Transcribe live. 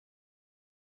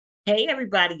Hey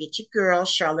everybody, it's your girl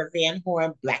Charlotte Van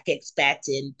Horn, Black Expat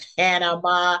in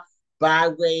Panama, by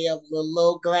way of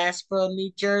Little Glassboro,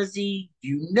 New Jersey.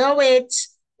 You know it,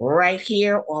 right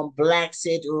here on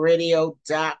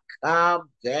BlackSidRadio.com,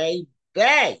 baby.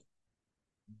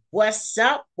 What's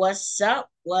up? What's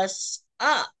up? What's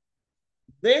up?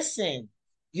 Listen,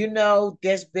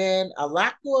 there's been a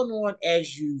lot going on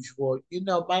as usual.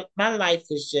 My life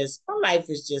is just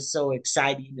so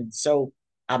exciting and so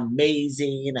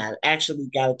amazing. I actually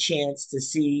got a chance to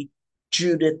see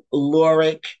Judith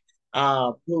Lorick,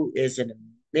 who is an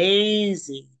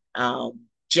amazing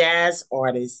jazz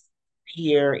artist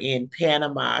here in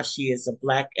Panama. She is a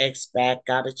Black expat,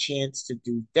 got a chance to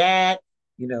do that.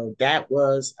 That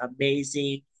was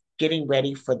amazing, getting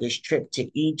ready for this trip to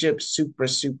Egypt. Super,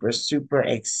 super, super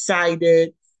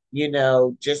excited.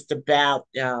 Just about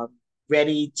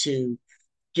ready to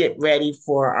get ready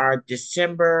for our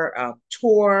December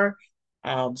tour.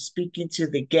 Speaking to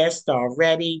the guests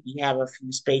already, we have a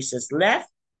few spaces left.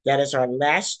 That is our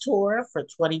last tour for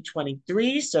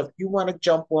 2023. So if you want to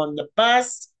jump on the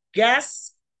bus,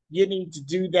 guests, you need to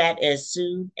do that as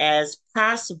soon as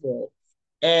possible.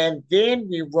 And then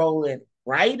we roll in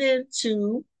right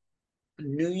into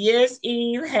New Year's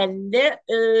Eve.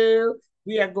 Hello.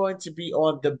 We are going to be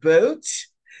on the boat.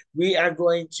 We are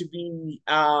going to be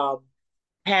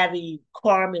having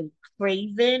Carmen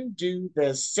Craven do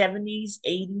the 70s,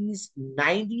 80s,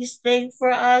 90s thing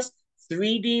for us.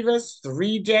 Three divas,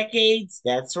 3 decades.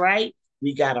 That's right.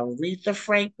 We got Aretha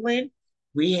Franklin.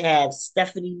 We have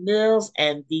Stephanie Mills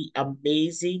and the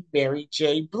amazing Mary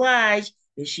J. Blige.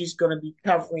 And she's going to be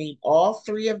covering all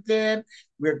three of them.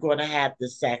 We're going to have the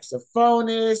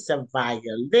saxophonist, a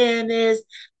violinist,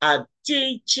 a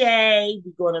DJ.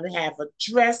 We're going to have a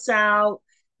dress out,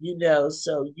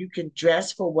 so you can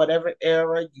dress for whatever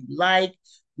era you like.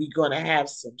 We're going to have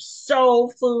some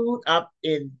soul food up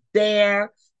in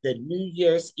there. The New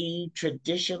Year's Eve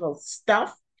traditional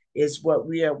stuff is what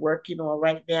we are working on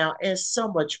right now, and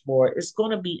so much more. It's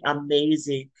going to be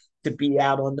amazing to be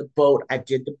out on the boat. I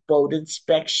did the boat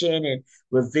inspection, and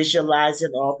we're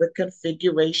visualizing all the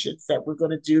configurations that we're going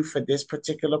to do for this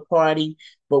particular party.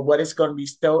 But what is going to be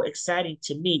so exciting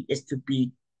to me is to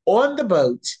be on the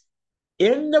boat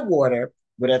in the water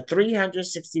with a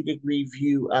 360-degree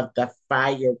view of the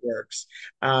fireworks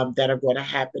that are going to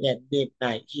happen at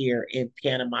midnight here in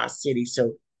Panama City.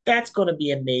 So that's going to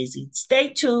be amazing. Stay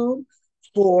tuned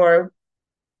for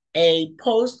a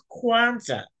post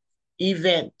Kwanzaa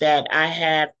event that I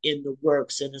have in the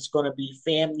works, and it's going to be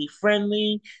family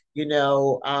friendly.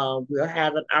 We'll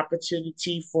have an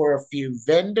opportunity for a few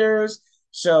vendors.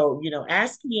 So,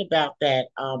 ask me about that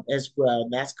as well.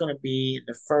 And that's going to be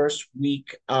the first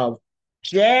week of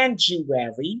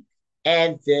January.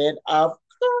 And then, of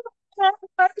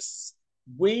course,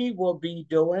 we will be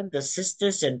doing the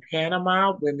Sisters in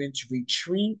Panama Women's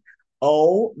Retreat.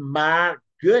 Oh my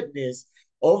goodness,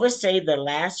 over say the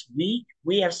last week,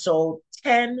 we have sold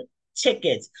 10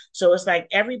 tickets. So it's like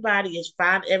everybody is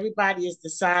fine. Everybody is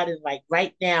deciding, like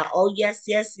right now, oh, yes,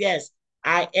 yes, yes.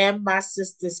 I am my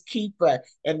sister's keeper,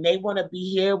 and they want to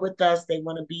be here with us. They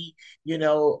want to be,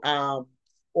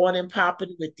 on and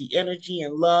popping with the energy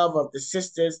and love of the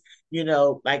sisters.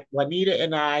 Like Juanita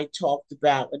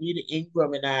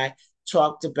Ingram and I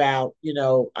talked about,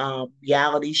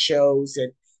 reality shows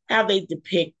and how they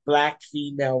depict Black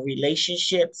female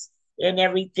relationships and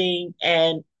everything,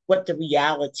 and what the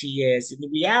reality is. And the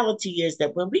reality is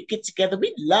that when we get together,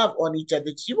 we love on each other.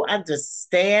 Do you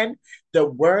understand the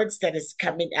words that is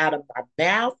coming out of my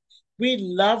mouth? We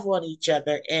love on each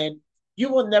other, and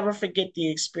you will never forget the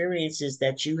experiences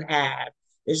that you have.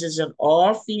 This is an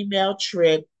all female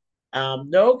trip.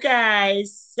 No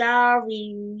guys,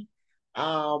 sorry.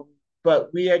 Um,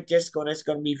 but we are just going to, it's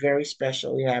going to be very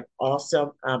special. We have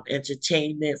awesome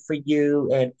entertainment for you,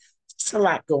 and it's a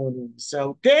lot going on.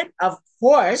 So then, of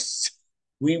course,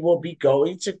 we will be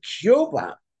going to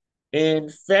Cuba in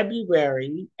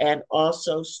February, and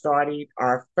also starting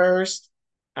our first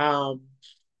um,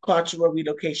 cultural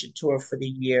relocation tour for the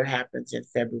year happens in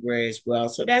February as well.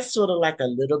 So that's sort of like a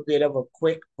little bit of a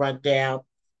quick rundown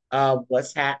of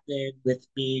what's happening with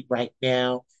me right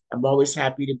now. I'm always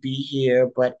happy to be here,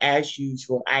 but as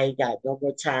usual, I ain't got no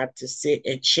more time to sit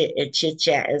and chit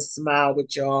chat and smile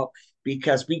with y'all,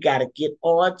 because we got to get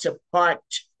on to part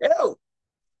two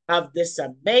of this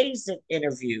amazing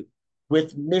interview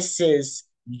with Mrs.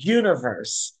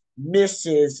 Universe,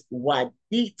 Mrs.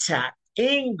 Juanita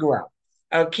Ingram.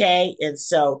 Okay. And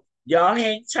so y'all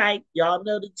hang tight. Y'all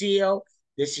know the deal.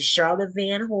 This is Charlotte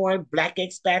Van Horn, Black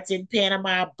Expats in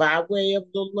Panama, by way of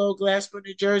Little Old Glassboro,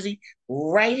 New Jersey,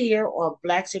 right here on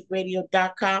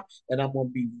BlackSickRadio.com. And I'm going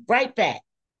to be right back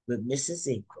with Mrs.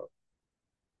 Ingram.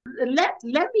 Let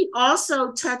me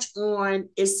also touch on,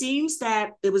 it seems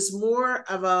that it was more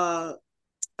of a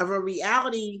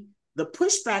reality. The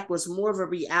pushback was more of a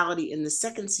reality in the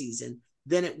second season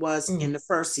than it was in the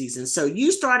first season. So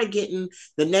you started getting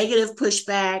the negative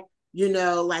pushback,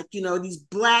 like, these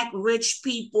Black rich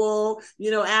people,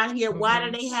 out here, why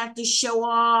do they have to show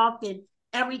off and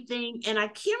everything? And I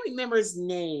can't remember his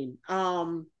name.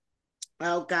 Oh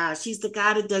gosh, he's the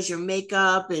guy that does your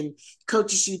makeup and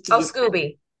coaches you through Oh, your.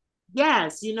 Scooby.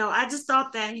 Yes, I just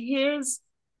thought that his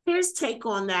take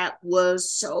on that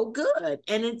was so good.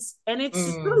 And it's the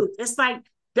Mm, truth. It's like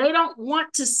they don't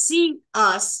want to see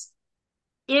us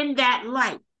in that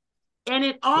light. And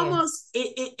it yes, almost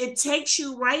it takes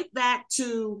you right back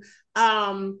to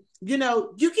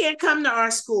you can't come to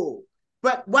our school.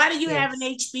 But why do you have an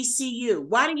yes, HBCU?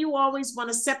 Why do you always want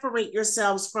to separate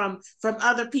yourselves from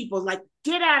other people? Like,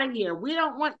 get out of here. We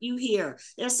don't want you here.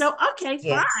 And so, okay,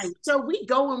 yes. fine. So we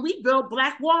go and we build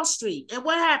Black Wall Street. And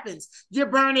what happens? You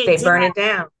burn it They down. burn it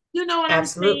down. You know what I'm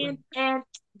Absolutely. saying? And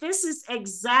this is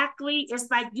exactly, it's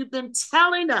like you've been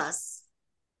telling us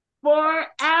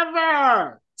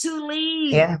forever to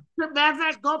leave. Yeah. Matter of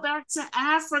fact, go back to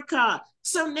Africa.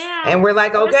 So And now, we're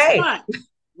like, guess okay. what?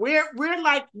 We're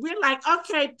like,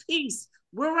 okay, peace.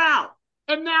 We're out.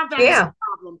 And now that is Yeah. a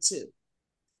problem too.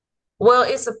 Well,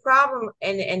 it's a problem,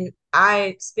 and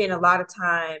I spend a lot of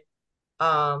time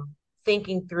um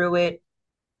thinking through it.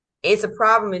 It's a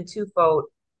problem in twofold.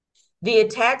 The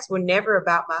attacks were never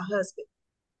about my husband.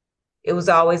 It was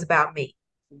always about me.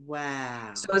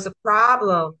 Wow. So it's a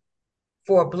problem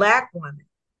for a Black woman.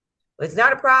 It's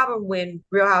not a problem when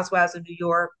Real Housewives of New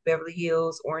York, Beverly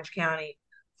Hills, Orange County,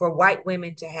 for white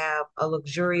women to have a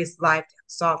luxurious life, to have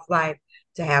a soft life,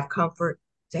 to have comfort,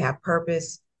 to have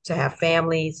purpose, to have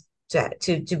families,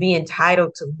 to be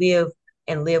entitled to live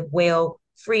and live well,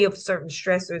 free of certain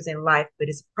stressors in life. But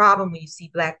it's a problem when you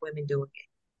see Black women doing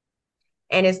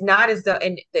it. And it's not as though,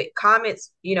 and the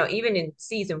comments, even in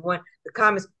season one, the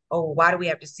comments, oh, why do we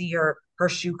have to see her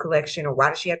shoe collection, or why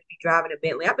does she have to be driving a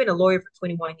Bentley? I've been a lawyer for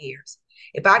 21 years.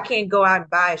 If I can't go out and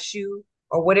buy a shoe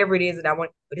or whatever it is that I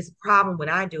want, but it's a problem when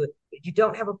I do it. But you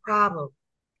don't have a problem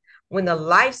when the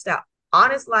lifestyle,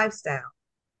 honest lifestyle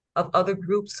of other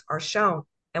groups are shown.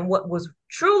 And what was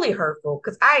truly hurtful,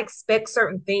 because I expect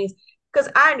certain things, because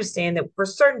I understand that for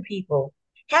certain people,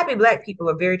 happy Black people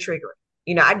are very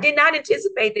triggering. I did not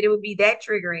anticipate that it would be that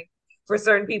triggering for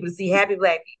certain people to see happy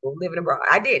Black people living abroad.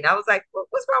 I didn't. I was like,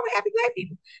 what's wrong with happy Black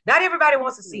people? Not everybody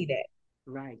wants to see that.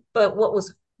 Right. But what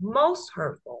was most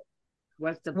hurtful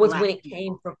What's the was Black when it came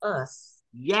people? from us.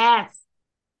 Yes.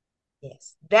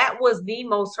 Yes, that was the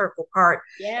most hurtful part.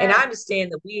 And I Yes.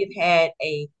 understand that we have had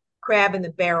a crab in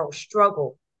the barrel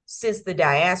struggle since the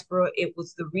diaspora. It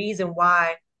was the reason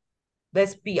why,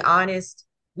 let's be honest,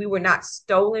 we were not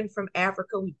stolen from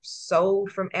Africa. We were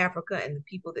sold from Africa, and the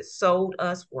people that sold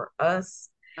us were us.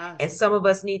 And Us. some of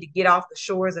us need to get off the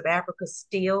shores of Africa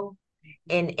still.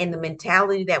 And the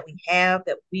mentality that we have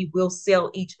that we will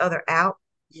sell each other out.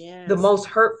 The Yes. most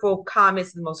hurtful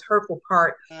comments, the most hurtful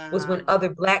part was when Uh-huh. other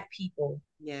Black people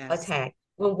Yes. attacked.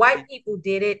 When white people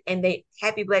did it and they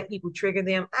happy Black people trigger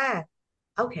them,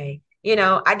 okay.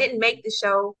 I didn't make the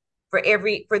show for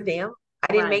them.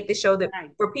 I didn't Right. make the show that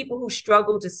Right. for people who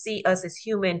struggle to see us as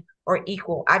human or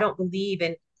equal. I don't believe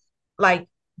in like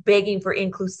begging for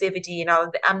inclusivity and all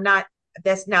of that.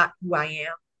 That's not who I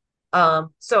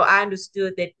am. So I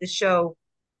understood that the show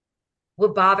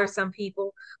would bother some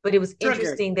people, but it was Triggered.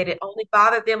 interesting that it only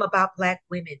bothered them about Black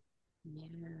women,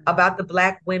 Yeah. about the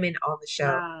Black women on the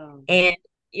show. Wow. And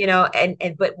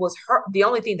and but was hurt, the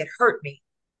only thing that hurt me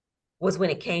was when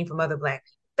it came from other Black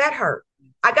people. That hurt.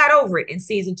 I got over it in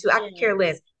season two. I could care Yeah.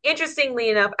 less. Interestingly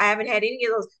enough, I haven't had any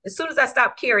of those. As soon as I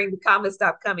stopped caring, the comments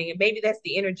stopped coming. And maybe that's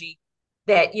the energy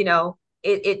that,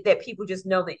 that people just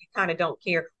know that you kind of don't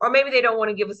care. Or maybe they don't want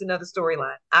to give us another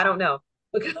storyline. I don't know.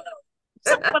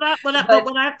 So but But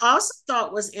what I also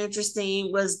thought was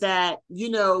interesting was that,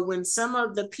 when some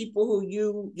of the people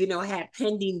who had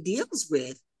pending deals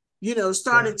with, yeah,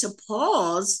 started to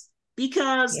pause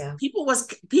because yeah. people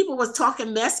was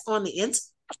talking mess on the internet.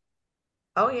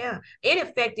 Oh yeah. It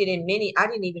affected in many, I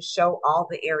didn't even show all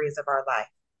the areas of our life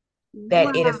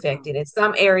that it Wow. affected. In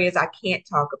some areas I can't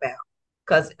talk about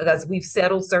because we've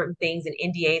settled certain things and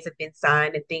NDAs have been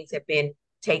signed and things have been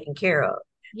taken care of.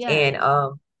 Yeah.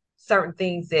 And certain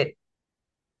things that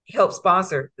help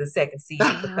sponsor the second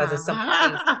season because of some of the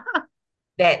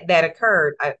things that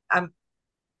occurred. I'm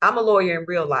I'm a lawyer in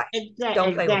real life.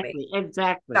 Don't play with me. Exactly,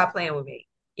 exactly, Stop playing with me.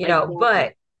 exactly.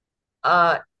 But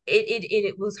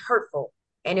it was hurtful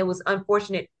and it was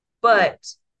unfortunate. But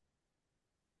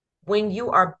when you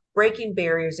are breaking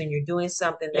barriers and you're doing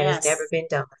something that has never Yes, been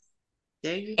done,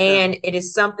 there you go. and it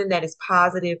is something that is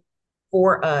positive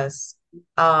for us,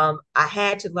 I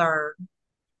had to learn.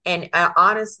 And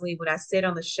honestly, when I said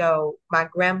on the show, my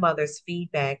grandmother's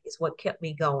feedback is what kept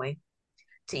me going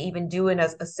to even doing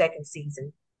a second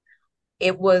season.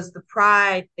 It was the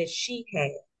pride that she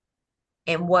had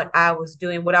in what I was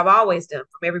doing, what I've always done,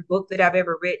 from every book that I've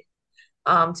ever written,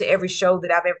 to every show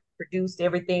that I've ever produced,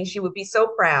 everything. She would be so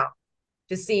proud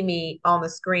to see me on the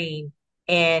screen.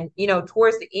 And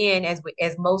towards the end, as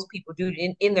most people do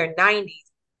in their 90s,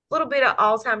 a little bit of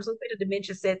Alzheimer's, a little bit of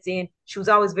dementia sets in. She was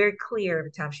always very clear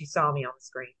every time she saw me on the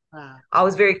screen. Wow.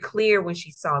 Always very clear when she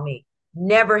saw me.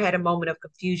 Never had a moment of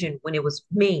confusion when it was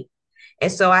me. And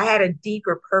so I had a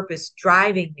deeper purpose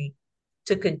driving me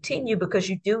to continue, because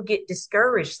you do get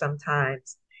discouraged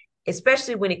sometimes,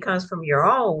 especially when it comes from your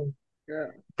own, Yeah.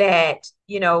 that,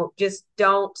 just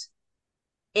don't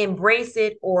embrace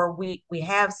it, or we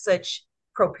have such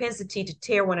propensity to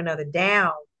tear one another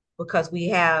down because we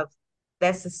have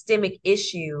that systemic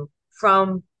issue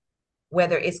from,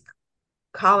 whether it's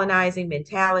colonizing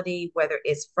mentality, whether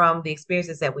it's from the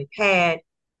experiences that we've had.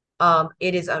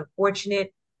 It is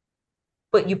unfortunate,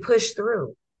 but you push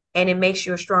through and it makes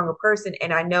you a stronger person.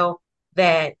 And I know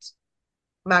that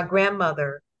my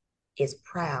grandmother is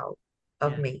proud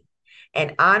of Yeah. me.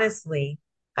 And honestly,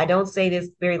 I don't say this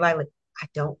very lightly. I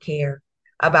don't care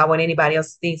about what anybody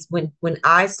else thinks. When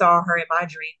I saw her in my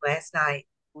dream last night,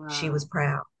 she was Wow.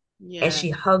 proud and Yeah. she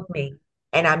hugged me,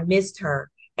 and I missed her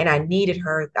and I needed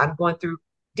her. I'm going through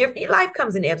different life,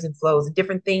 comes in ebbs and flows and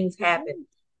different things happen.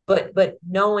 But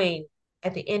knowing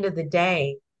at the end of the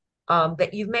day,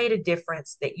 that you've made a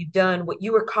difference, that you've done what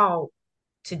you were called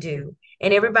to do.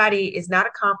 And everybody is not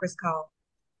a conference call.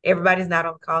 Everybody's not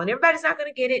on call, and everybody's not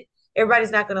going to get it.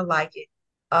 Everybody's not going to like it.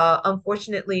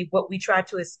 Unfortunately, what we try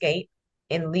to escape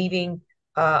in leaving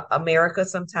America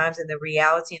sometimes, in the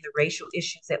reality and the racial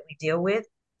issues that we deal with,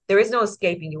 there is no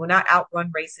escaping. You will not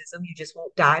outrun racism. You just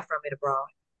won't die from it abroad.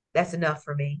 That's enough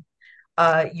for me.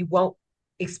 You won't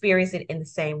experience it in the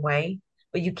same way,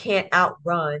 but you can't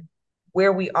outrun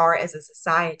where we are as a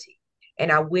society.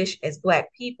 And I wish, as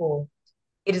Black people,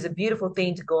 it is a beautiful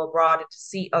thing to go abroad and to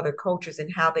see other cultures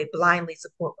and how they blindly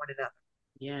support one another.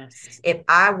 Yes. If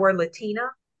I were Latina,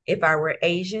 if I were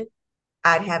Asian,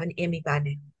 I'd have an Emmy by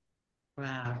now.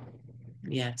 Wow.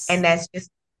 And Yes. that's just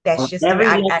the way Every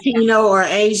I Latino or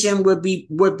Asian would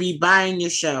be buying your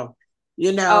show.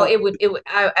 You oh, know.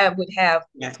 I would have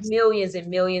Yes. millions and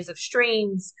millions of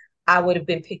streams. I would have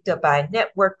been picked up by a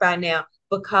network by now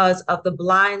because of the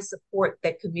blind support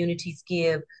that communities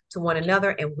give to one another,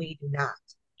 and we do not.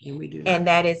 And we do not. And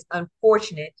that is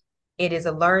unfortunate. It is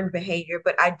a learned behavior,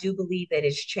 but I do believe that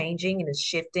it's changing and it's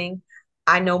shifting.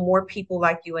 I know more people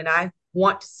like you and I we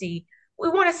want to see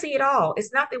it all.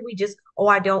 It's not that we just, oh,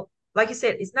 I don't, like you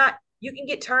said, it's not, you can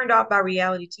get turned off by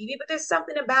reality TV, but there's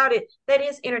something about it that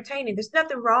is entertaining. There's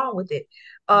nothing wrong with it.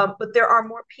 But there are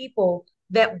more people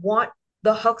that want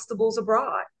the Huxtables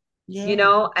abroad,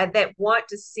 Yeah. and that want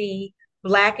to see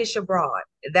Blackish abroad.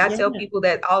 I Yeah. tell people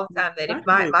that all the time, that if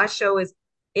Exactly. my show is,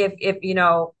 if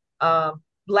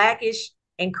Blackish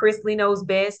and Chrisley Knows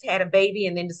Best had a baby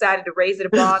and then decided to raise it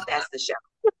abroad, that's the show.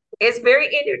 It's very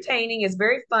entertaining, it's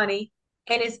very funny,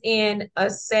 and it's in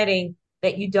a setting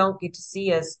that you don't get to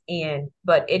see us in.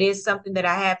 But it is something that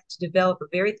I have to develop a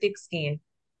very thick skin,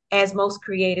 as most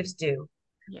creatives do.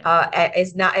 Yeah.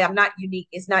 It's not, I'm not unique.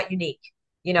 It's not unique,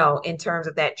 in terms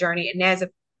of that journey. And as a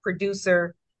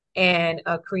producer and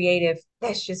a creative,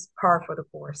 that's just par for the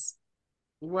course.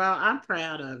 Well, I'm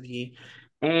proud of you.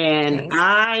 And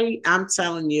Thanks. I'm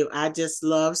telling you, I just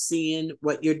love seeing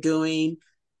what you're doing.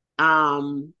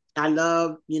 I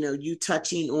love, you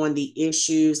touching on the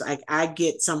issues. Like I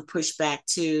get some pushback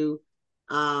too.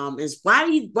 Is why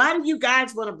do you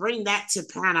guys want to bring that to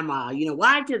Panama?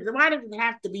 Why does it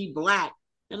have to be Black?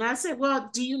 And I said, well,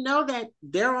 do you know that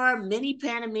there are many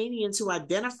Panamanians who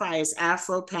identify as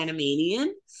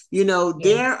Afro-Panamanian?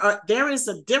 Yes. There is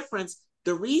a difference.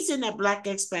 The reason that Black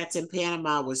expats in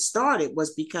Panama was started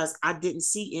was because I didn't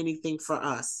see anything for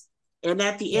us. And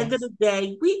at the end of Yes. the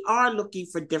day, we are looking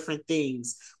for different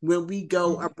things when we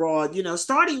go Mhm. abroad,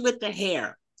 starting with the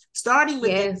hair. Starting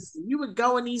with the, Yes. you would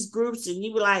go in these groups and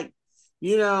you were like,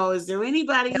 is there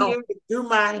anybody No. here to do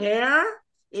my hair?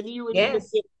 And you would either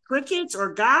Yes. get crickets,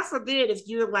 or God forbid, if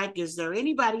you're like, is there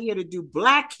anybody here to do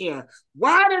Black hair?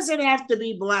 Why does it have to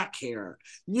be Black hair?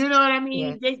 You know what I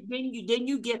mean? Yes. Then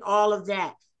you get all of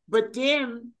that. But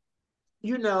then,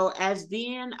 as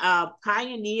being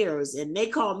pioneers, and they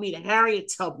called me the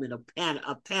Harriet Tubman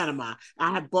of Panama.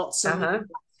 I have brought so many Uh-huh.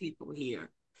 Black people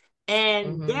here. And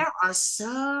Mm-hmm. there are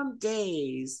some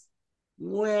days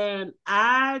when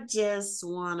I just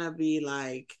want to be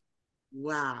like,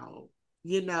 wow,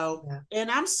 Yeah,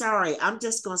 and I'm sorry, I'm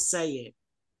just going to say it.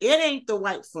 It ain't the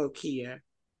white folk here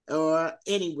or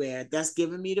anywhere that's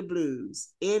giving me the blues.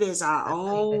 It is our I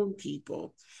believe it. own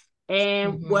people.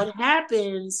 And Mm-hmm. what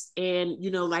happens, and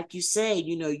like you say,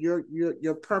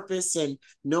 your purpose and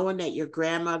knowing that your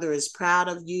grandmother is proud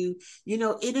of you,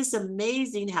 it is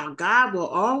amazing how God will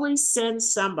always send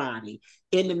somebody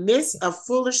in the midst of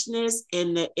foolishness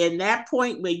in that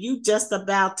point where you just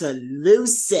about to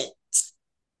lose it.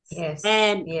 Yes,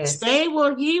 And yes,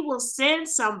 he will send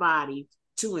somebody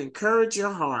to encourage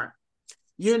your heart.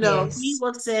 He yes,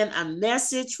 will send a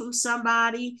message from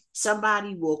somebody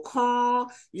will call,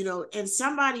 and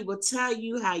somebody will tell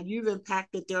you how you've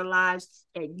impacted their lives.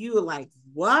 And you're like,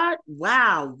 what?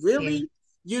 Wow, yeah, really?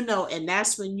 And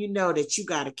that's when you know that you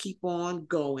got to keep on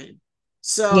going.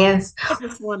 So yes. I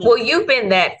just want to, Well, you've been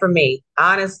that for me.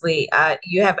 Honestly,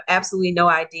 you have absolutely no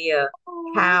idea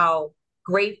oh, how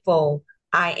grateful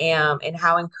I am and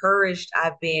how encouraged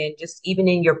I've been just even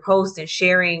in your post and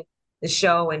sharing the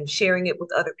show and sharing it with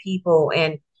other people.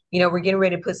 And, we're getting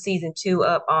ready to put season 2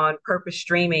 up on Purpose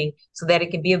Streaming so that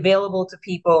it can be available to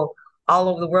people all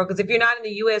over the world. Because if you're not in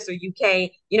the US or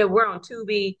UK, we're on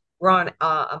Tubi, we're on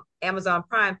Amazon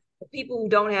Prime. But people who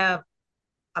don't have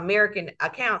American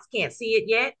accounts can't see it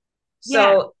yet.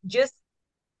 yeah, So just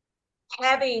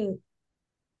having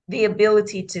the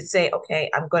ability to say, okay,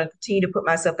 I'm going to continue to put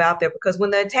myself out there because when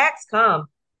the attacks come,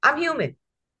 I'm human.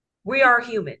 We are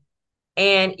human.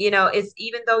 And, it's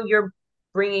even though you're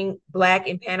bringing Black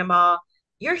in Panama,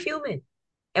 you're human.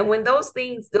 And when those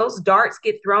darts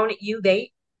get thrown at you,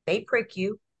 they prick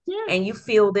you yeah, and you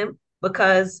feel them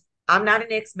because I'm not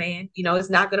an X-Man. It's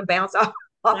not going to bounce off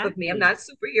of me. I'm exactly. not a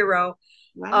superhero.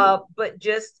 Right. But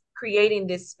just creating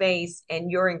this space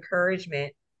and your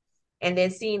encouragement and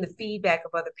then seeing the feedback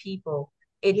of other people,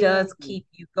 it Yeah, does keep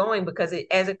you going because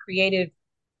as a creative,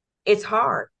 it's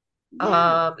hard.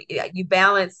 yeah, You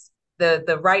balance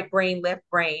the right brain, left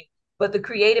brain, but the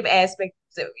creative aspect,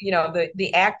 so,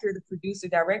 the actor, the producer,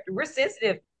 director, we're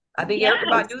sensitive. I think Erica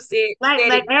yes. Badu said Like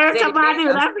said it Erica said it best.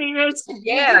 Badu, that's what you're saying.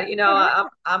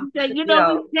 I'm You said, you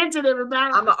know, we sensitive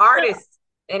about I'm the an stuff. artist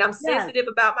and I'm Yes, sensitive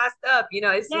about my stuff.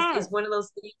 It's yes, one of those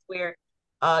things where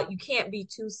you can't be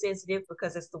too sensitive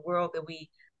because it's the world that we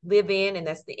live in and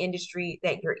that's the industry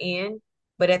that you're in.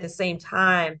 But at the same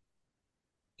time,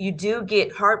 you do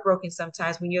get heartbroken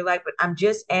sometimes when you're like, but I'm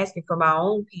just asking for my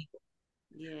own people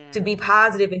to yeah, be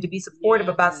positive and to be supportive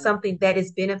yeah. about something that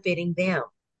is benefiting them.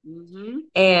 Mm-hmm.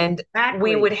 And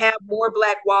we Exactly. would have more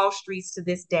Black Wall Streets to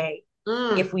this day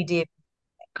Mm, if we did.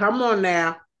 come on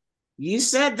now. You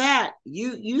said that.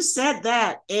 You said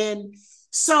that. And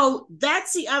so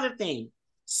that's the other thing.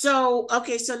 So,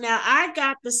 okay, so now I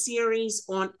got the series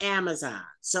on Amazon.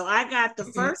 So I got the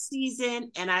Mhm. first season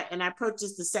and I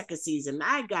purchased the second season.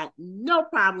 I got no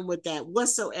problem with that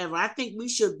whatsoever. I think we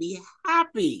should be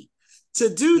happy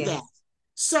to do that. Yes.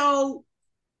 So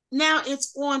now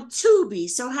it's on Tubi.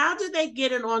 So how do they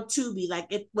get it on Tubi? Like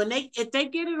if they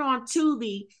get it on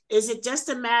Tubi, is it just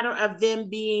a matter of them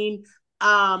being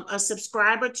a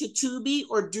subscriber to Tubi,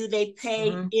 or do they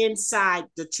pay Mhm. inside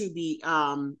the Tubi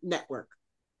network?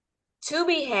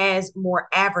 Tubi has more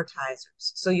advertisers,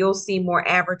 so you'll see more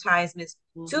advertisements.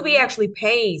 Tubi Mm-hmm. actually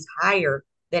pays higher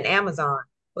than Amazon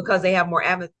because they have more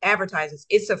advertisers.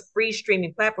 It's a free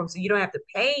streaming platform, so you don't have to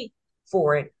pay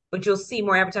for it, but you'll see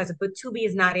more advertising. But Tubi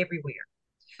is not everywhere.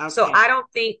 So Okay. I don't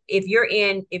think if you're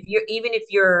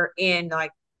in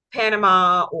like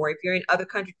Panama or if you're in other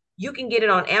countries, you can get it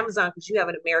on Amazon because you have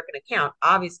an American account.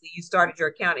 Obviously, you started your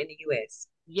account in the US.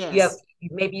 You have Yes.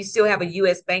 maybe you still have a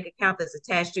US bank account that's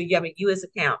attached to you have a US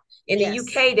account. In the Yes.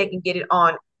 UK, they can get it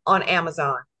on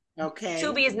Amazon. Okay.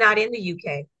 Tubi is not in the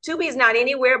UK. Tubi is not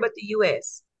anywhere but the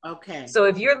US. Okay. So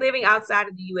if you're living outside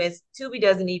of the US, Tubi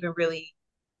doesn't even really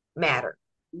matter.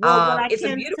 Well, It's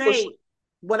a beautiful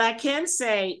what I can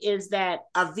say is that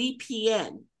a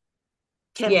VPN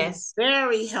can be yes,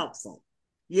 very helpful.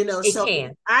 it So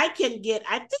can. I think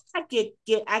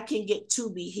I can get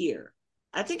Tubi here.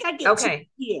 I think I get Tubi Okay.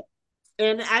 here.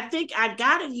 And I think I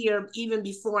got it here even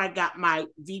before I got my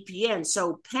VPN.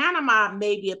 So Panama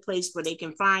may be a place where they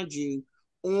can find you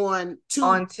on Tubi.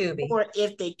 On Tubi. Or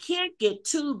if they can't get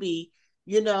Tubi,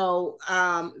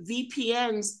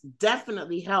 VPNs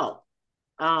definitely help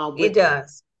It with.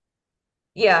 does.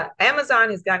 Yeah, Amazon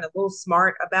has gotten a little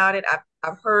smart about it.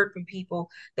 I've heard from people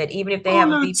that even if they have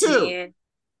a Hulu too. VPN,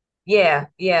 yeah,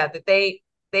 yeah, that they're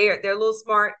a little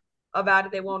smart about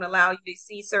it. They won't allow you to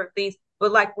see certain things.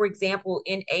 But like for example,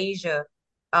 in Asia,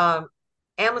 um,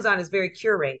 Amazon is very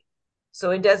curated.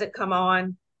 So it doesn't come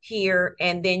on here,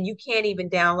 and then you can't even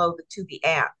download the Tubi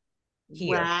app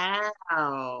here.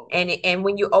 Wow. And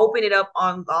when you open it up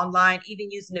online, even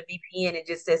using a VPN, it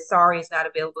just says sorry, it's not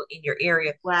available in your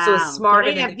area. So it's Wow. So smarter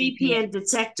they than have the VPN. VPN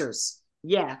detectors.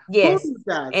 Yeah. Yes. Hulu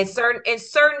does. And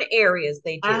certain areas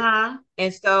they do. Uh-huh.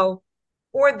 And so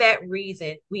for that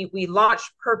reason, we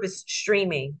launched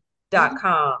Mhm.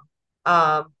 purposestreaming.com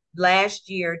last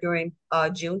year during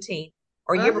Juneteenth,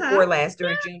 or year Uh-huh. before last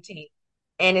during Juneteenth.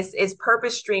 And it's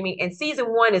purpose streaming, and season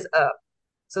one is up.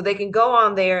 So they can go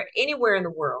on there anywhere in the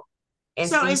world and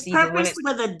So see it's season one. purpose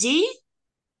with a D?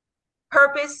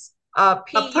 Purpose, A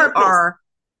purpose. PUR,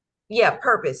 yeah,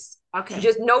 purpose, Okay.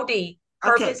 just no D,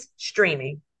 Okay.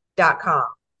 purposestreaming.com.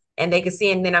 And they can see,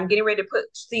 and then I'm getting ready to put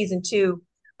season two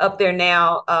up there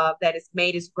now, that it's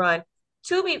made its run.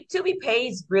 Tubi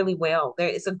pays really well.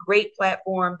 It's a great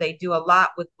platform. They do a lot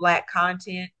with Black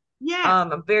content. Yes.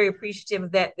 I'm very appreciative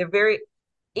of that. They're very,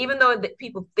 even though that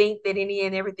people think that any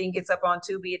and everything gets up on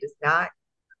Tubi, it does not.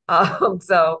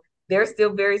 So they're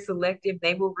still very selective.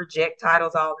 They will reject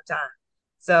titles all the time.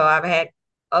 So I've had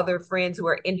other friends who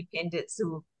are independents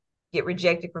who get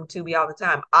rejected from Tubi all the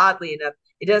time. Oddly enough,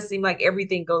 it does seem like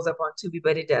everything goes up on Tubi,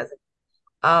 but it doesn't.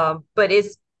 But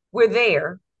we're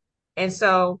there. And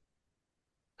so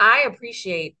I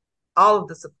appreciate all of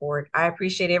the support. I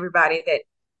appreciate everybody that,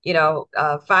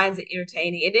 finds it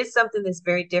entertaining. It is something that's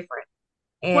very different.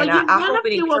 Well, And I, you I won a hope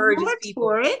it few encourages awards people.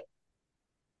 for it.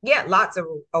 Yeah, lots of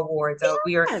awards.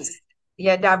 We are Yes.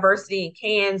 Yeah, diversity in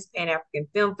Cannes, Pan African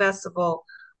Film Festival.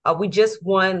 We just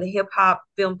won the Hip Hop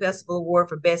Film Festival Award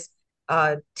for Best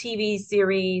TV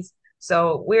Series.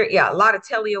 So a lot of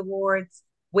Telly Awards,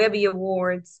 Webby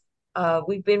Awards.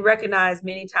 We've been recognized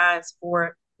many times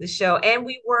for the show, and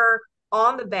we were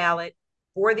on the ballot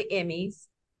for the Emmys.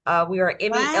 We are an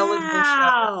Emmy eligible show.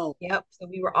 Wow. Yep. So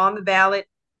we were on the ballot.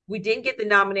 We didn't get the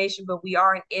nomination, but we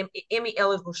are an Emmy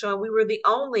eligible show, and we were the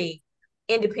only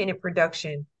independent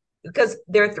production, because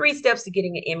there are three steps to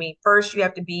getting an Emmy. First, you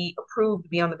have to be approved to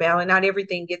be on the ballot. Not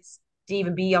everything gets to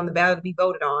even be on the ballot to be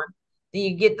voted on. Then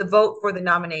you get the vote for the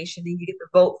nomination. Then you get the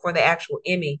vote for the actual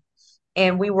Emmy.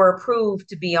 And we were approved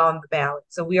to be on the ballot.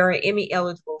 So we are an Emmy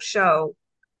eligible show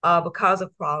because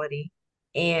of quality.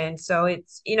 And so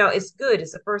it's good.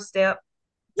 It's the first step.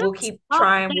 We'll Yes. keep Oh,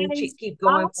 trying. We'll that is keep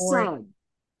going for it. awesome.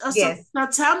 So Yes. now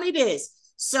tell me this.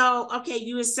 So, okay,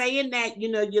 you were saying that,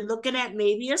 you're looking at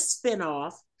maybe a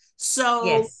spinoff. So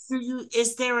Yes.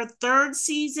 is there a third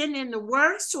season in the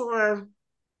works or?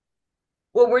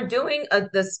 Well, we're doing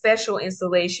the special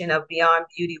installation of Beyond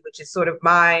Beauty, which is sort of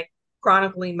my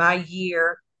chronicling my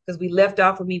year, because we left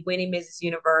off with me winning Mrs.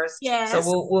 Universe. So Yes.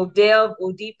 we'll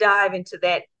deep dive into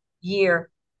that year.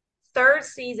 Third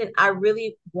season, I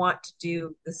really want to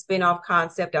do the spinoff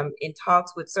concept. I'm in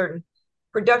talks with certain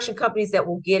production companies that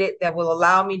will get it, that will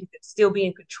allow me to still be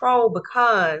in control,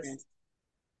 because Yes.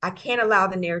 I can't allow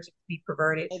the narrative to be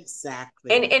perverted.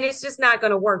 Exactly. And it's just not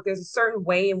going to work. There's a certain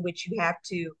way in which you have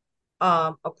to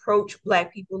approach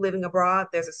Black people living abroad.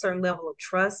 There's a certain level of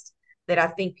trust that I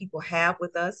think people have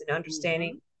with us, and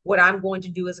understanding Mhm. what I'm going to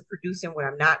do as a producer and what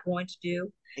I'm not going to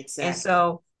do. And Exactly.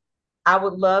 so I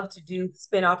would love to do the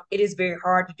spinoff. It is very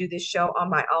hard to do this show on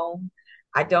my own.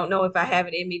 I don't know if I have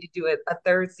it in me to do a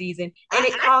third season, and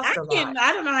it I costs a lot. can't,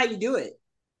 I don't know how you do it.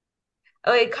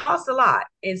 It costs a lot,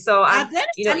 and so I bet,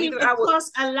 I mean, either I it would.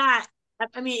 costs a lot.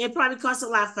 I mean, it probably costs a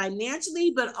lot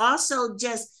financially, but also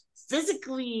just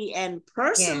physically and Yes.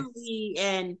 personally.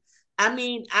 And I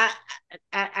mean,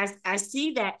 I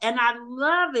see that, and I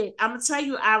love it. I'm gonna tell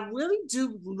you, I really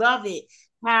do love it.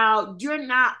 How you're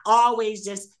not always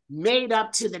just made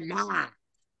up to the nine.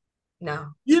 No.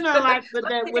 Like with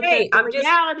the Hey, the I'm just.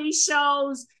 reality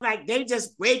shows, like they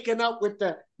just waking up with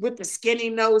the skinny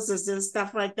noses and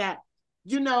stuff like that.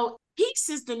 Peace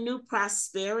is the new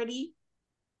prosperity.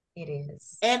 It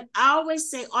is. And I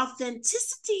always say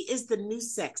authenticity is the new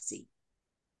sexy.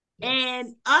 Yes.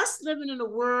 And us living in a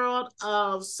world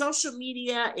of social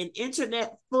media and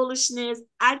internet foolishness,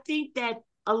 I think that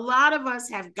a lot of us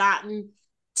have gotten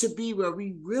to be where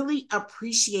we really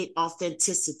appreciate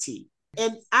authenticity.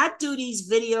 And I do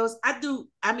these videos.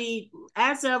 I mean,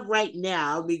 as of right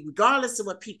now, I mean, regardless of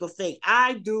what people think,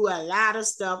 I do a lot of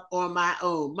stuff on my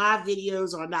own. My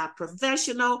videos are not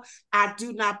professional. I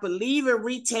do not believe in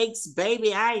retakes,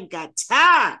 baby. I ain't got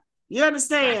time. You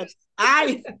understand?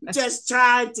 Right. I just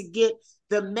trying to get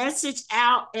the message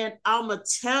out, and I'm going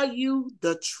to tell you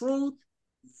the truth,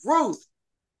 Ruth.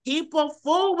 People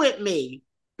fool with me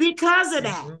because of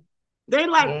that. Mm-hmm. They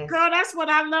like, Yes. girl, that's what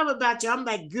I love about you. I'm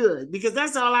like, good, because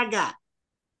that's all I got.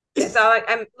 That's all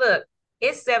I'm look,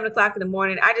 it's 7 o'clock in the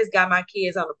morning. I just got my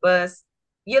kids on the bus.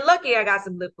 You're lucky I got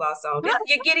some lip gloss on.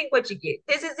 You're getting what you get.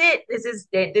 This is it.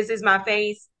 This is my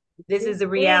face. This is the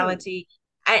reality.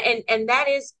 And that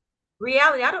is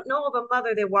reality. I don't know of a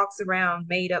mother that walks around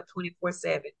made up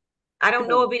 24/7. I don't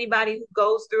know of anybody who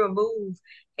goes through a move.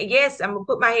 And yes, I'm gonna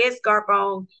put my headscarf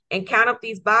on and count up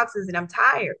these boxes and I'm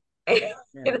tired. Like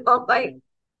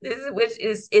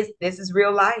this is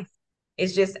real life.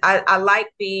 It's just I like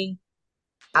being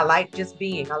I like just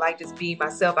being. I like just being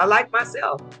myself. I like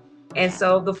myself. And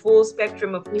so the full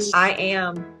spectrum of who I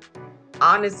am,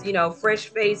 honest, fresh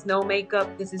face, no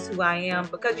makeup, this is who I am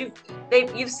because you've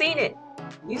seen it.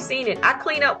 You've seen it. I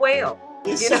clean up well.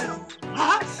 It's You know.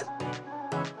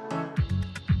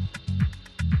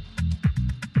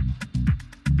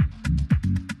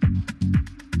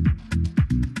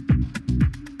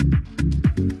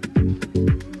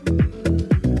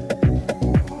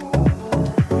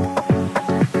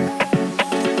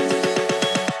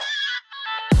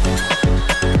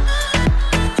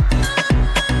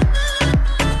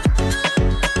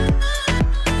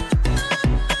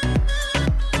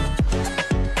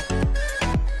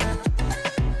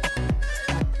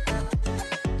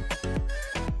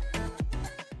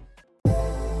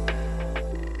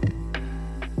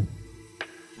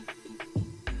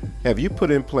 Have you put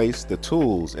in place the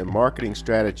tools and marketing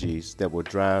strategies that will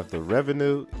drive the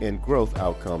revenue and growth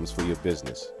outcomes for your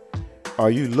business?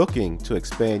 Are you looking to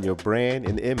expand your brand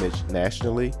and image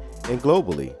nationally and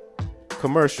globally?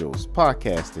 Commercials,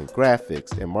 podcasting,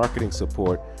 graphics, and marketing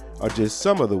support are just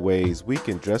some of the ways we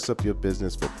can dress up your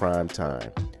business for prime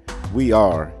time. We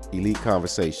are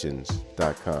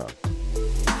EliteConversations.com.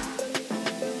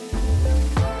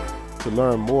 To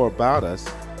learn more about us,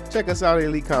 check us out at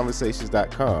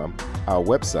EliteConversations.com, our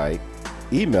website,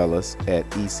 email us at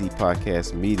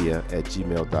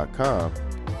ecpodcastmedia@gmail.com,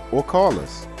 or call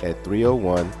us at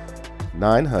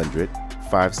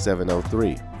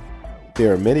 301-900-5703.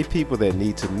 There are many people that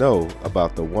need to know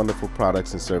about the wonderful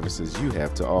products and services you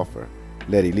have to offer.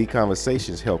 Let Elite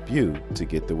Conversations help you to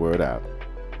get the word out.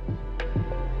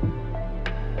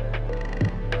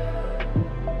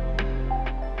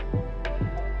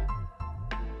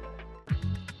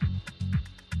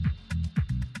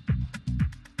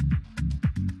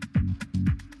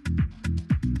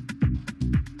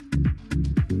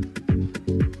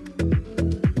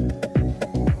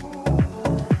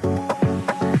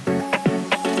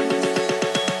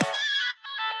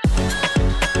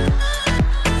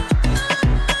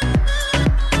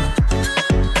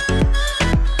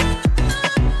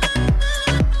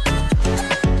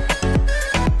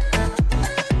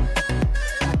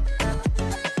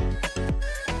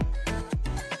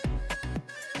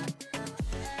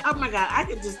 Oh my God, I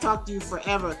could just talk to you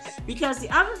forever because the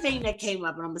other thing that came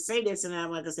up, and I'm gonna say this and I'm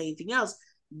not gonna say anything else,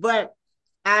 but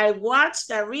I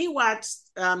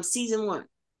rewatched season 1.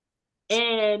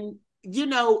 And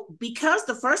because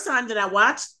the first time that I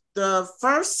watched the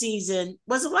first season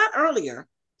was a lot earlier.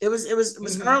 It was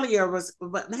earlier, but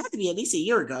it had to be at least a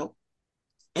year ago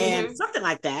and something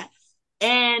like that.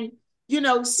 And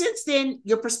since then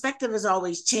your perspective is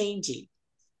always changing.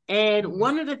 And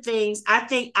one of the things, I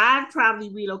think I've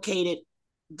probably relocated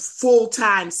full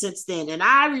time since then. And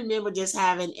I remember just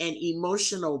having an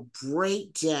emotional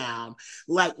breakdown,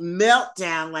 like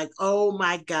meltdown, like, oh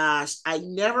my gosh, I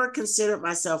never considered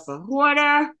myself a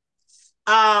hoarder.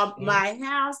 My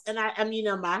house, and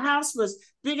my house was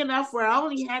big enough where I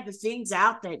only had the things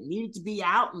out that needed to be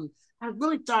out. And I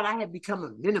really thought I had become a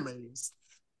minimalist.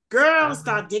 Girl,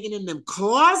 start digging in them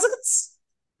closets.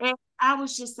 And I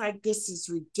was just like, this is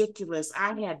ridiculous.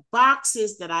 I had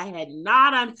boxes that I had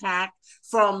not unpacked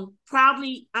from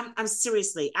probably, I'm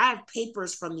seriously, I have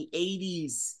papers from the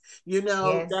 80s,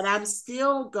 that I'm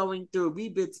still going through.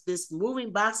 We've been this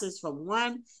moving boxes from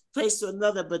one place to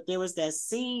another, but there was that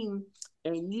scene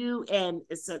and you and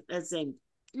it's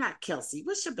not Kelsey.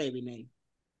 What's your baby name?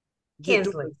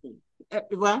 Kinsley.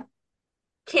 What?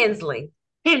 Kinsley.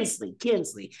 Kinsley.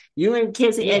 You and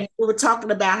Kinsley, Yes. and you were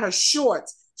talking about her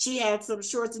shorts. She had some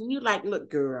shorts, and you like, look,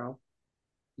 girl,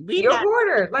 you're a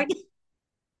hoarder. Like,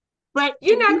 but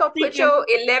you're not gonna put your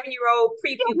 11-year-old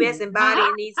prepubescent body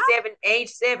in these age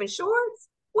 7 shorts.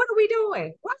 What are we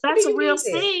doing? That's a real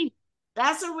scene.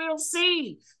 That's a real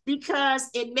scene because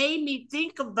it made me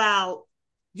think about,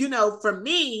 for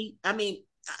me, I mean,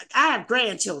 I have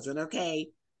grandchildren, okay,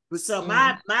 so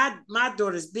my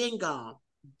daughter's been gone,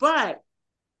 but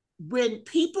when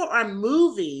people are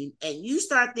moving and you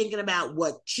start thinking about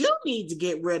what you need to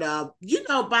get rid of,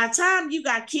 by the time you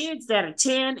got kids that are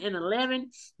 10 and 11,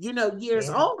 years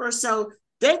Yeah. older, so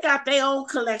they got their own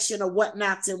collection of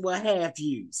whatnots and what have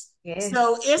yous.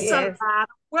 So Yes. it's a lot Yes. of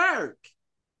work.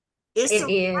 It's a It is.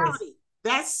 reality.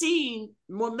 That scene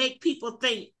will make people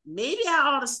think maybe I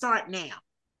ought to start now.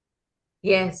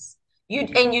 Yes.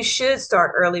 You should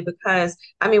start early because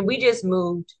I mean we just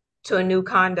moved to a new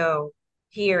condo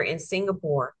here in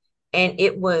Singapore and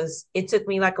it took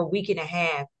me like a week and a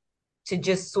half to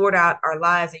just sort out our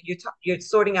lives and you're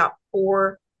sorting out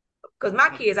four because my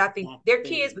kids I think they're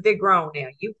kids but they're grown now.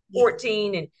 You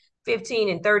 14 and 15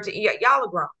 and 13 y'all are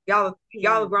grown.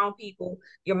 Y'all are grown people.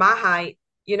 You're my height.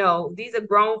 These are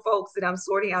grown folks that I'm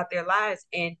sorting out their lives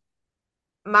and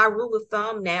my rule of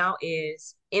thumb now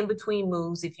is in between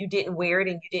moves, if you didn't wear it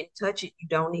and you didn't touch it, you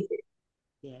don't need it.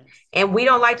 Yes. And we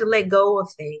don't like to let go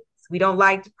of things. We don't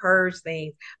like to purge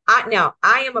things. I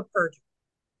am a purger.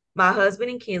 My husband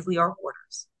and Kinsley are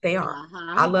hoarders. They are.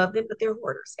 I love them, but they're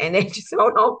hoarders. And they just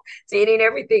hold on to it and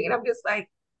everything. And I'm just like,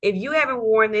 if you haven't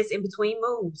worn this in between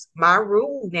moves, my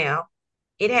rule now,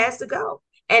 it has to go.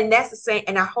 And that's the same.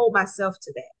 And I hold myself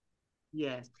to that.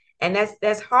 Yes. And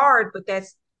that's hard, but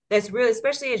that's really,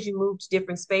 especially as you move to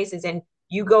different spaces and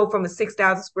you go from a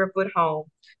 6,000 square foot home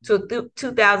to a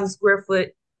 2,000 square foot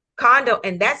condo,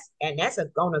 and that's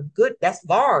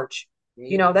large.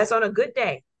 That's on a good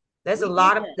day. That's a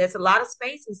lot of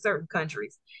space in certain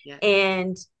countries. Yeah.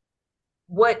 And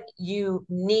what you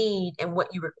need and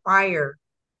what you require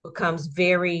becomes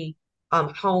very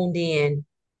honed in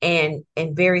and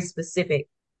very specific.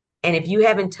 And if you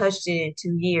haven't touched it in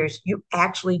 2 years, you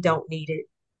actually don't need it.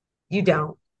 You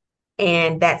don't.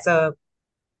 And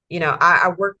I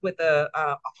worked with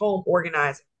a home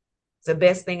organizer. It's the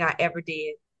best thing I ever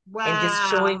did. Wow. And just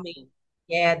showing me,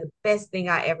 the best thing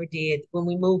I ever did when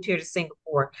we moved here to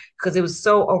Singapore, because it was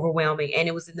so overwhelming. And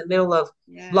it was in the middle of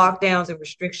lockdowns and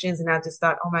restrictions. And I just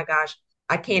thought, oh my gosh,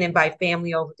 I can't invite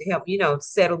family over to help,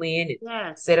 settle in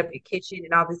and set up your kitchen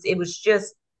and all this. It was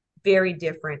just very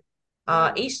different.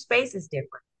 Each space is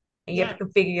different and you have to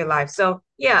configure your life. So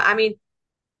I mean,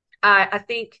 I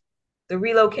think the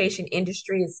relocation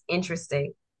industry is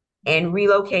interesting and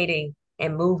relocating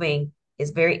and moving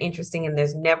is very interesting and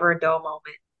there's never a dull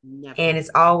moment. Never. And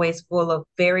it's always full of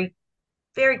very,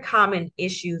 very common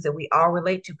issues that we all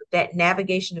relate to, but that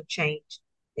navigation of change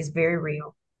is very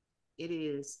real. It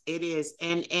is. It is.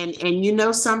 And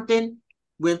something,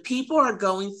 when people are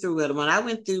going through it, when I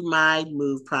went through my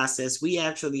move process, we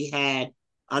actually had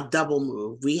a double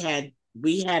move. We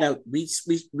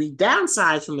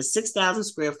downsized from a 6,000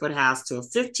 square foot house to a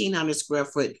 1,500 square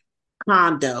foot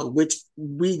condo, which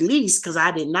we leased because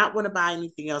I did not want to buy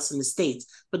anything else in the States.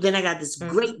 But then I got this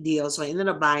great deal. So I ended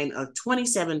up buying a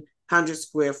 2,700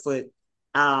 square foot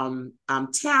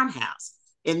townhouse.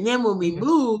 And then when we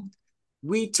moved,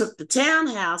 we took the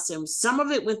townhouse and some of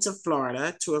it went to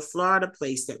Florida, to a Florida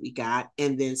place that we got.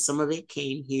 And then some of it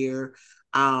came here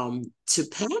to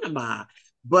Panama.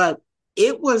 But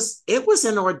it was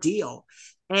an ordeal.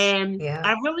 And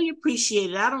I really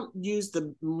appreciate it. I don't use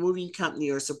the moving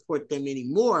company or support them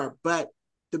anymore, but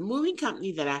the moving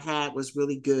company that I had was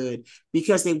really good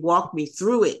because they walked me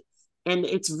through it. And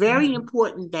it's very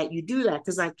important that you do that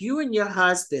because like you and your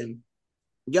husband,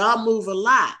 y'all move a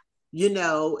lot, and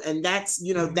that's,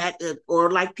 that,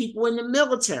 or like people in the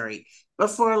military. But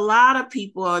for a lot of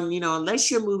people, and,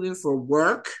 unless you're moving for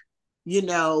work,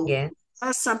 there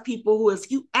are some people who,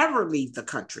 if you ever leave the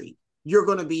country, you're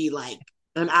going to be like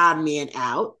an odd man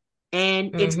out.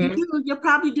 And if you do, you'll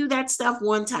probably do that stuff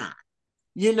one time,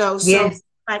 so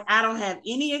like, I don't have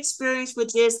any experience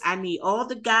with this. I need all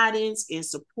the guidance and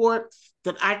support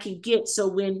that I can get. So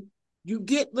when you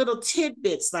get little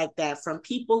tidbits like that from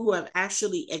people who have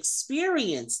actually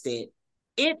experienced it,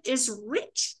 it is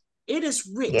rich. It is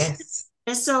rich. Yes.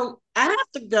 And so I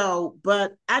have to go,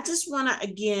 but I just want to,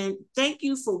 again, thank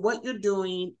you for what you're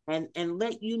doing and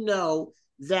let you know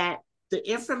that the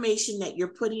information that you're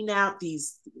putting out, I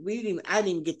didn't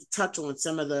even get to touch on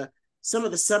some of the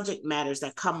subject matters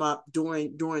that come up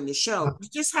during the show. You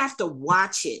just have to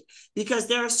watch it because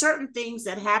there are certain things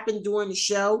that happen during the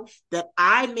show that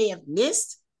I may have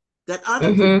missed that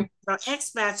other people or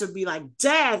expats would be like,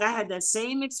 Dad, I had that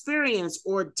same experience,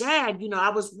 or Dad, I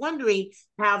was wondering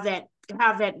how that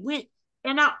went.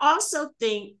 And I also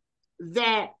think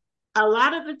that a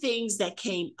lot of the things that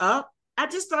came up, I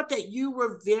just thought that you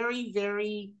were very,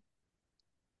 very,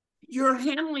 your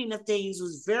handling of things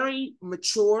was very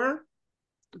mature,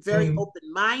 very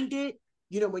open-minded.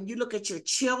 When you look at your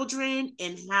children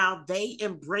and how they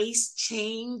embrace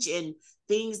change and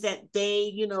things that they,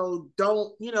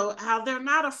 don't, how they're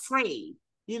not afraid.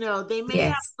 They may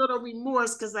have Yes. little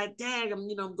remorse because like, dang, I'm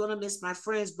going to miss my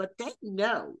friends, but they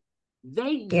know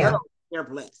Yeah. they're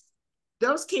blessed.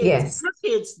 Those kids, Yes. your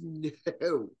kids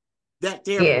know that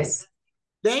they're blessed. Yes.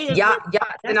 They Yacht,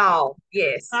 yachts and that's all.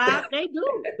 Yes. they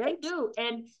do,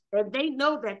 and they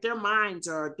know that their minds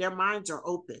are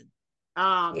open.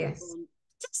 Yes.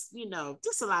 And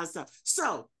just a lot of stuff.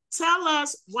 So tell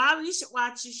us why we should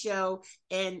watch the show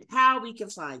and how we can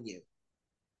find you.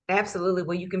 Absolutely.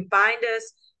 Well, you can find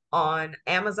us on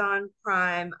Amazon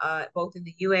Prime, both in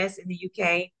the US and the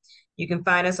UK. You can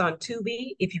find us on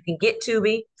Tubi if you can get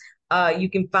Tubi. You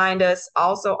can find us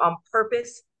also on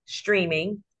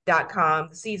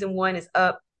purposestreaming.com. Season 1 is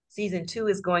up. Season 2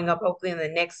 is going up hopefully in the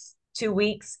next 2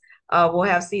 weeks. We'll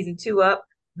have season 2 up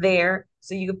there.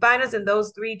 So you can find us in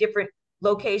those 3 different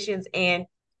locations. And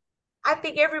I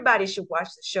think everybody should watch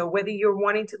the show, whether you're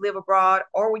wanting to live abroad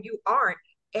or when you aren't.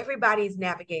 Everybody's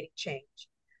navigating change.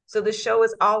 So the show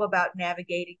is all about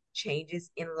navigating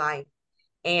changes in life.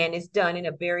 And it's done in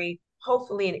a very,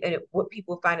 hopefully, in what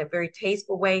people find a very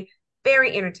tasteful way,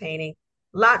 very entertaining,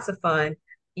 lots of fun.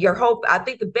 I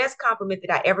think the best compliment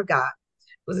that I ever got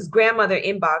was his grandmother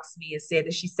inboxed me and said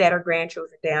that she sat her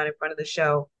grandchildren down in front of the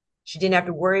show. She didn't have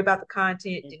to worry about the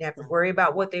content, didn't have to worry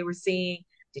about what they were seeing,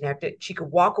 didn't have to, she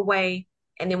could walk away.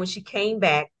 And then when she came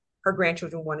back, her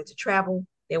grandchildren wanted to travel.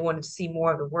 They wanted to see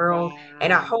more of the world.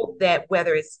 And I Wow. hope that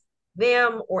whether it's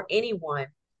them or anyone,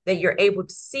 that you're able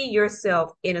to see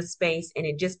yourself in a space and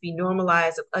it just be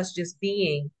normalized of us just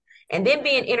being and then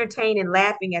being entertained and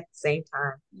laughing at the same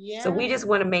time. So we Yeah. just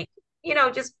want to make,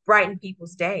 just brighten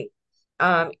people's day,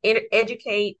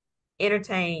 educate,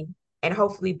 entertain, and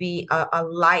hopefully be a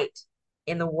light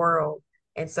in the world.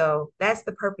 And so that's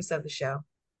the purpose of the show.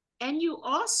 And you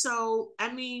also,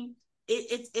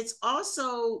 it's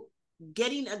also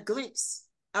getting a glimpse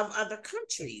of other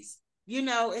countries. It's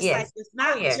like Yes. it's Oh,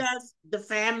 not yes. just the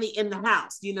family in the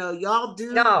house. Y'all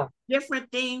do No.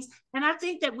 different things, and I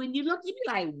think that when you look, you be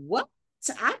like, "What?"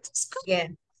 So I just Yeah.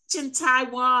 in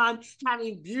Taiwan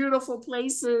having beautiful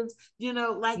places,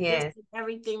 like this Yes. and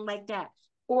everything like that,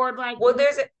 or like, Well,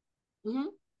 mhm,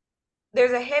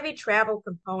 there's a heavy travel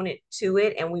component to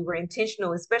it, and we were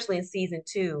intentional, especially in season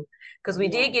 2, because we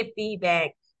yeah, did get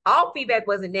feedback. All feedback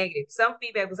wasn't negative. Some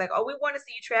feedback was like, "Oh, we want to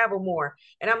see you travel more,"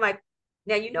 and I'm like,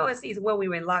 "Now in season 1 we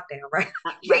were in lockdown, right?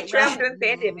 You right, ain't traveled right, during the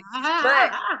pandemic."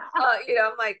 But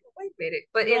I'm like, "Wait a minute."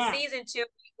 But in yeah, season 2,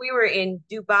 we were in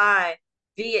Dubai,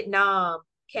 Vietnam,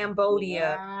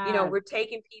 Cambodia. yeah, We're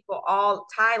taking people all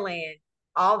Thailand,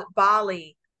 all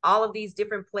Bali, all of these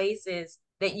different places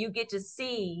that you get to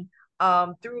see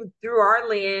through our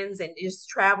lens and just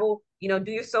travel, do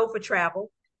your sofa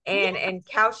travel yeah. and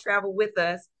couch travel with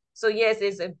us. So yes,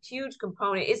 it's a huge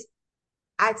component.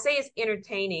 I'd say it's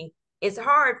entertaining. It's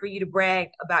hard for you to brag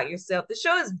about yourself. The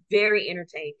show is very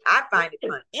entertaining. I find it It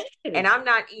funny. is. And I'm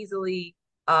not easily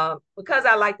because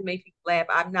I like to make people laugh,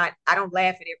 I don't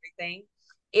laugh at everything.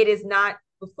 It is not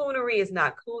buffoonery, it's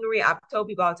not coonery. I've told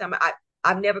people all the time,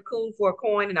 I've never cooned for a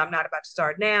coin and I'm not about to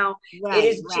start now. It Right,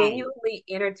 is right. genuinely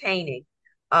entertaining,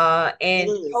 It and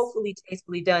is. hopefully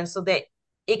tastefully done so that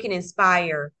it can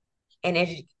inspire and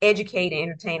educate and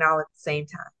entertain all at the same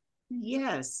time.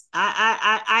 Yes,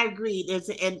 I agreed.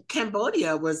 And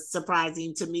Cambodia was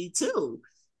surprising to me too.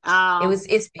 It's I went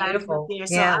beautiful. there,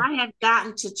 so Yeah. I have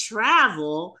gotten to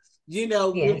travel,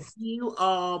 with Yes. you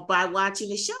all by watching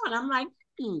the show, and I'm like,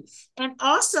 hmm. And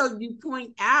also, you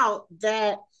point out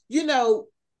that you know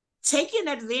taking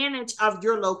advantage of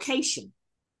your location.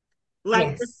 Like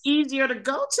it's Yes. easier to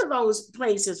go to those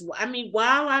places. I mean,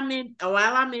 while I'm in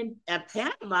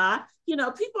Panama,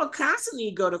 people constantly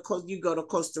you go to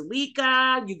Costa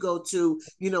Rica, you go to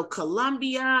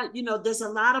Colombia. There's a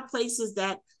lot of places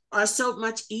that are so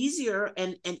much easier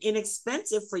and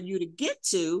inexpensive for you to get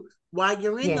to while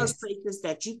you're in those Yes. places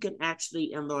that you can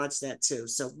actually enlarge that too.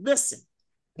 So listen,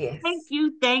 thank Yes.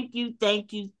 you, thank you,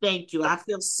 thank you, thank you. I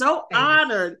feel so Thank you.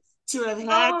 honored to have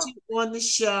had Oh, you on the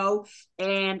show.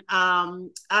 And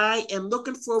I am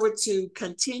looking forward to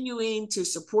continuing to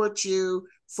support you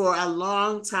for a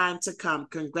long time to come.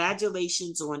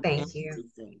 Congratulations on thank you.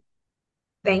 everything.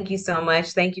 Thank you so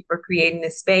much. Thank you for creating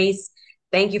this space.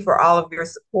 Thank you for all of your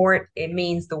support. It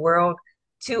means the world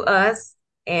to us.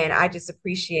 And I just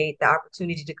appreciate the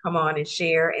opportunity to come on and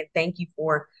share. And thank you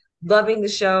for loving the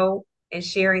show and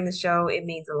sharing the show. It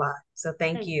means a lot. So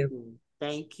thank Thank you. you.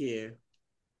 Thank you.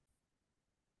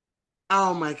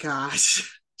 Oh my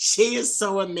gosh. She is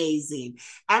so amazing.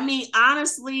 I mean,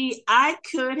 honestly, I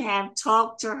could have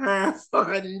talked to her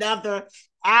for another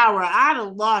hour. I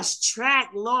done lost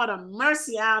track. Lord of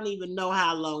mercy. I don't even know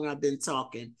how long I've been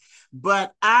talking.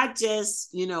 But I just,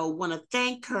 want to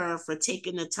thank her for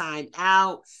taking the time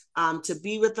out to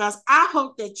be with us. I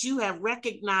hope that you have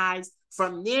recognized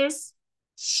from this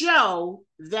show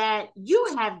that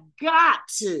you have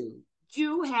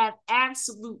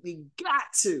absolutely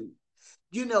got to,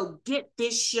 get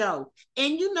this show.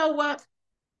 And you know what?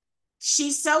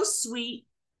 She's so sweet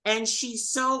and she's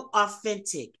so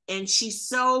authentic and she's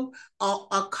so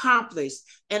accomplished.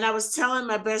 And I was telling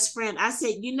my best friend, I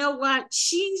said, you know what?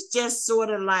 She's just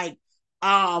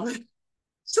um,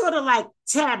 sort of like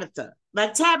Tabitha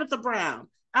Brown.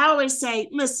 I always say,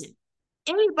 listen,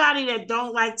 anybody that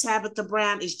don't like Tabitha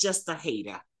Brown is just a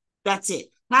hater. That's it.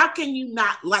 How can you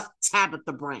not like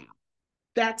Tabitha Brown?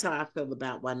 That's how I feel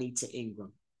about Juanita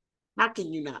Ingram. How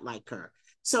can you not like her?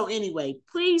 So anyway,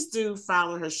 please do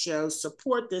follow her show,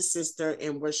 support this sister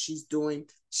and what she's doing.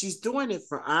 She's doing it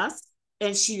for us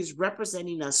and she's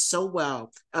representing us so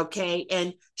well, okay?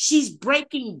 And she's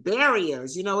breaking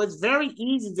barriers. It's very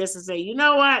easy just to say, you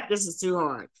know what, this is too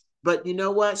hard. But you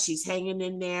know what? She's hanging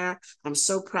in there. I'm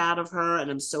so proud of her and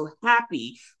I'm so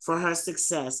happy for her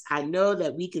success. I know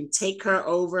that we can take her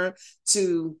over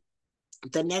to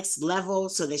the next level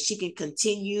so that she can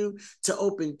continue to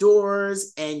open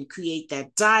doors and create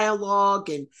that dialogue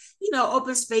and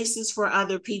open spaces for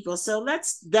other people. So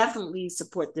let's definitely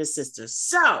support this sister.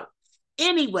 So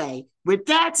anyway, with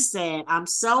that said, I'm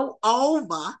so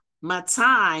over my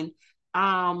time,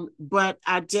 but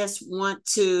I just want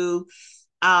to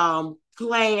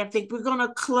play. I think we're going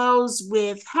to close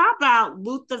with, how about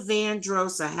Luther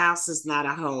Vandross, A House Is Not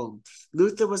a Home?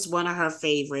 Luther was one of her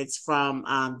favorites from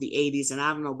the 80s, and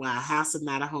I don't know why A House Is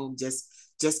Not a Home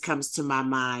just comes to my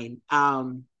mind.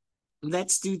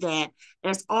 Let's do that.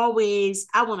 As always,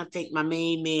 I want to thank my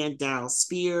main man, Daryl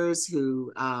Spears,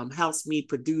 who helps me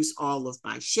produce all of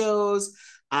my shows.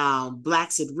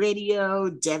 Blacks at Radio,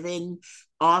 Devin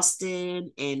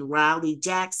Austin, and Riley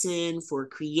Jackson for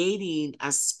creating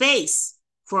a space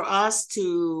for us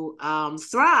to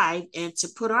thrive and to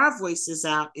put our voices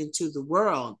out into the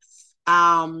world.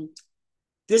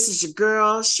 This is your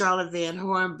girl, Charlotte Van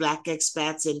Horn, Black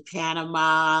Expats in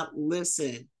Panama.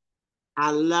 Listen,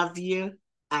 I love you.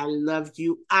 I love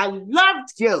you. I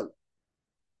loved you.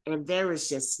 And there is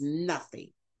just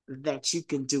nothing that you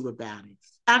can do about it.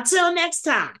 Until next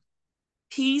time,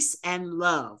 peace and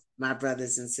love, my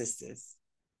brothers and sisters.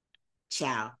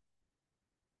 Ciao.